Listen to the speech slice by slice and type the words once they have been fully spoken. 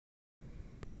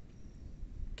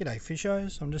G'day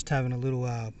fishos, I'm just having a little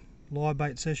live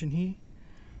bait session here.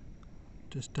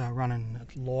 Just running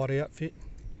a light outfit,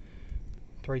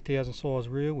 3000 size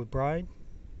reel with braid.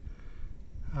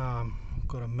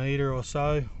 Got a metre or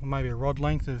so, or maybe a rod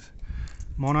length of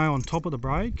mono on top of the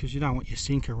braid, because you don't want your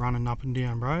sinker running up and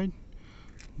down braid.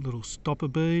 Little stopper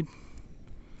bead,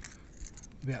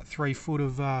 about 3 foot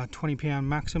of 20 pound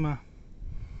Maxima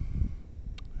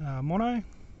mono.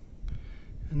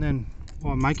 And then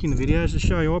while I'm making the videos, to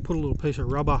show you, I put a little piece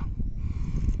of rubber,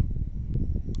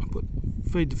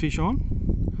 feed the fish on,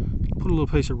 put a little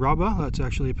piece of rubber, that's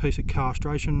actually a piece of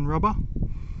castration rubber.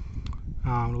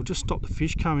 It'll just stop the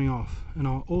fish coming off. And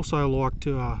I also like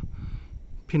to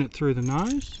pin it through the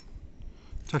nose.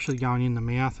 It's actually going in the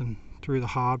mouth and through the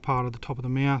hard part of the top of the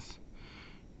mouth.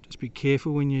 Just be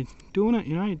careful when you're doing it,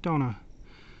 you know, you don't want to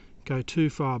go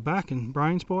too far back and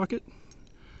brain spike it.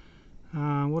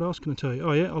 What else can I tell you?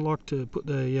 Oh yeah, I like to put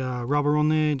the rubber on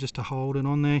there just to hold it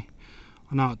on there.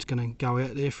 I know it's going to go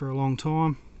out there for a long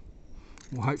time.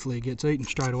 Well, hopefully it gets eaten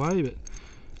straight away, but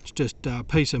it's just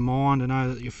peace of mind to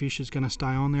know that your fish is going to stay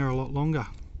on there a lot longer.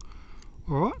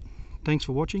 Alright, thanks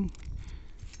for watching.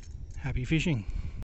 Happy fishing.